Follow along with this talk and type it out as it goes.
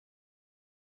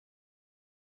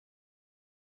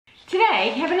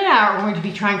Today, Kevin and I are going to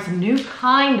be trying some new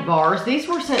Kind bars. These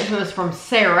were sent to us from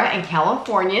Sarah in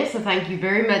California, so thank you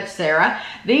very much, Sarah.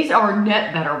 These are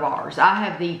nut butter bars. I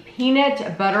have the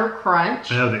peanut butter crunch.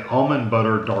 I have the almond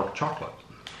butter dark chocolate.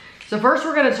 So first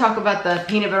we're going to talk about the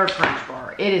peanut butter crunch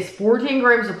bar. It is 14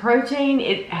 grams of protein.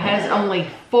 It has only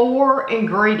 4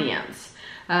 ingredients.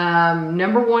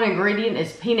 Number 1 ingredient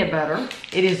is peanut butter.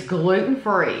 It is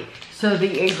gluten-free. So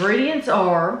the ingredients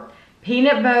are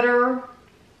peanut butter,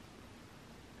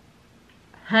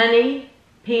 honey,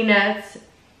 peanuts,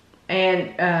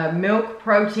 and milk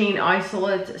protein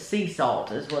isolate sea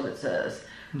salt is what it says.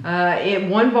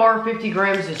 1 bar, 50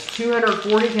 grams is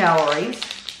 240 calories.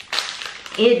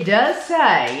 It does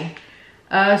say,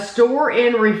 store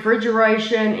in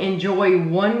refrigeration, enjoy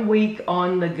 1 week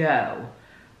on the go.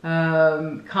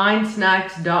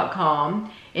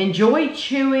 Kindsnacks.com. Enjoy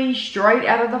chewy, straight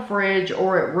out of the fridge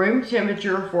or at room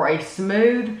temperature for a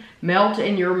smooth, melt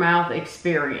in your mouth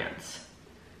experience.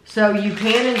 So you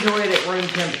can enjoy it at room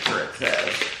temperature, it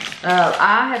says.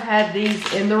 I have had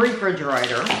these in the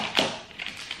refrigerator.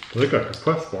 They got the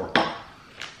Quest bar.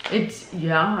 It's,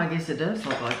 yeah, I guess it does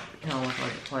look like, kind of look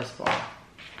like a Quest bar.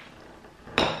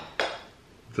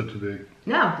 Is that too big?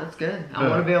 No, that's good. I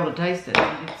want to be able to taste it.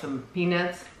 Get some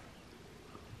peanuts.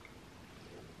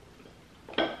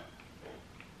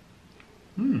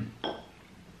 Mmm.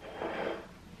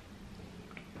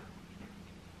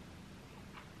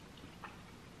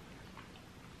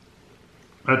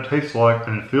 That tastes like,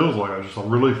 and it feels like, just a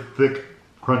really thick,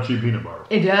 crunchy peanut butter.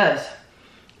 It does.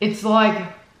 It's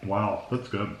like... Wow, that's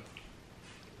good.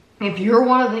 If you're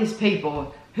one of these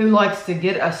people who likes to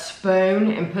get a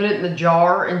spoon and put it in the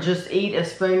jar and just eat a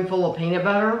spoonful of peanut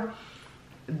butter,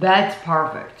 that's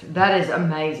perfect. That is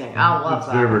amazing. I love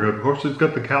that. Very good. Of course, it's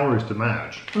got the calories to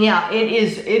match. Yeah, it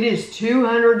is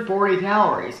 240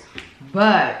 calories,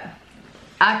 but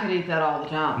I could eat that all the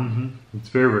time. It's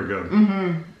very, very good.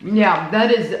 Yeah,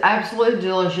 that is absolutely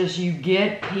delicious. You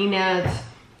get peanuts.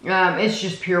 It's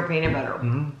just pure peanut butter.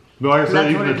 But like I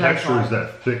said, even the texture like. is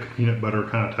that thick peanut butter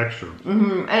kind of texture.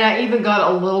 And I even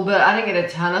got a little bit, I didn't get a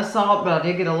ton of salt, but I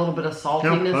did get a little bit of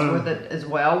saltiness with it as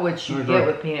well, which you get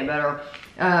with peanut butter.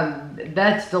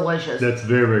 That's delicious. That's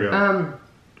very, very good.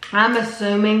 I'm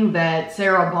assuming that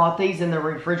Sarah bought these in the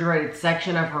refrigerated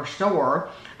section of her store.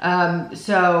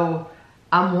 So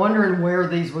I'm wondering where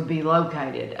these would be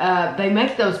located. They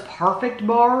make those perfect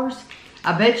bars.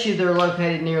 I bet you they're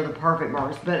located near the perfect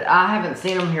bars, but I haven't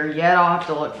seen them here yet. I'll have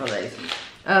to look for these.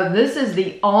 This is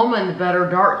the almond butter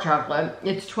dark chocolate.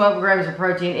 It's 12 grams of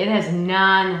protein. It has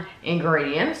 9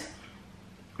 ingredients.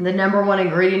 The number 1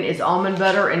 ingredient is almond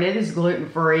butter, and it is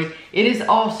gluten-free. It is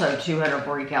also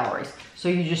 240 calories. So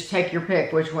you just take your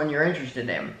pick which one you're interested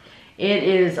in. It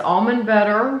is almond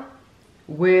butter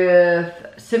with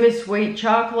semi-sweet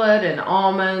chocolate and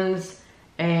almonds,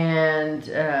 and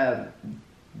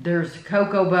there's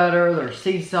cocoa butter, there's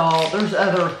sea salt, there's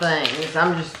other things.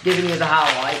 I'm just giving you the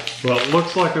highlights. Well, it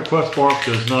looks like a Quest bar,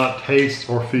 does not taste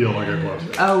or feel like a Quest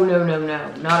bar. Oh, no,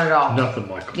 not at all. Nothing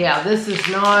like them. Yeah, this is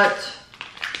not...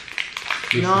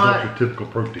 This is not your typical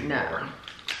protein bar.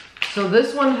 So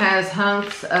this one has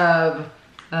hunks of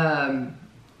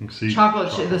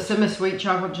chocolate, the semi-sweet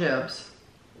chocolate chips.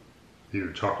 These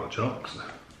are chocolate chunks.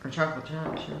 Or chocolate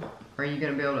chunks, yeah. Are you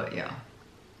going to be able to, yeah.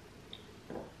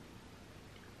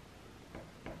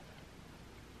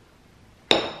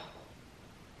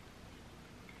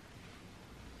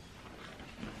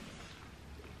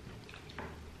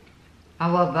 I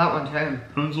love that one too.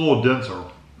 It's a little denser.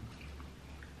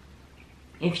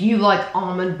 If you like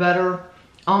almond butter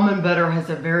has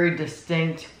a very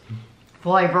distinct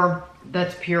flavor.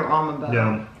 That's pure almond butter.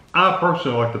 Yeah, I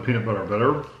personally like the peanut butter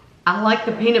better. I like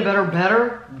the peanut butter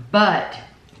better, but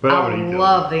I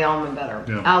love the almond butter.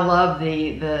 Yeah. I love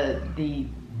the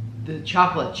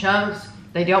chocolate chunks.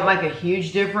 They don't make a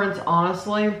huge difference,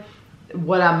 honestly.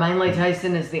 What I'm mainly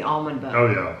tasting is the almond butter.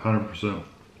 Oh yeah, 100%.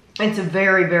 It's a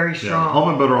very, very strong. Yeah,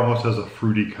 almond butter almost has a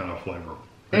fruity kind of flavor.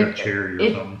 Like a cherry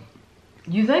or something.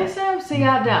 You think so? See,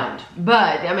 I don't.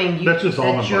 But, I mean, that's just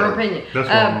almond your butter. opinion. That's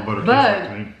what almond butter tastes like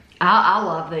to me. I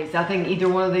love these. I think either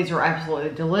one of these are absolutely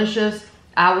delicious.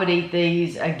 I would eat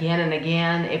these again and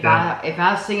again. If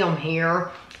I see them here,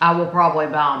 I will probably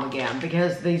buy them again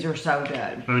because these are so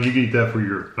good. I mean, you can eat that for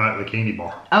your nightly candy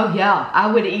bar. Oh yeah,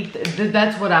 I would eat,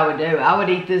 that's what I would do. I would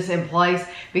eat this in place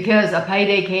because a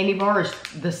payday candy bar is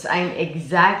the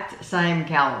exact same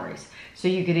calories. So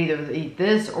you could either eat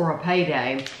this or a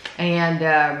payday.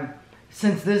 And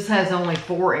since this has only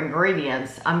 4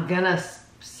 ingredients, I'm gonna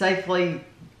safely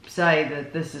say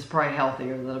that this is probably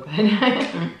healthier than a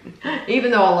payday,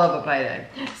 even though I love a payday.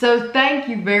 So thank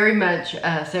you very much,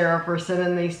 Sarah, for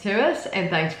sending these to us, and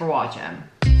thanks for watching.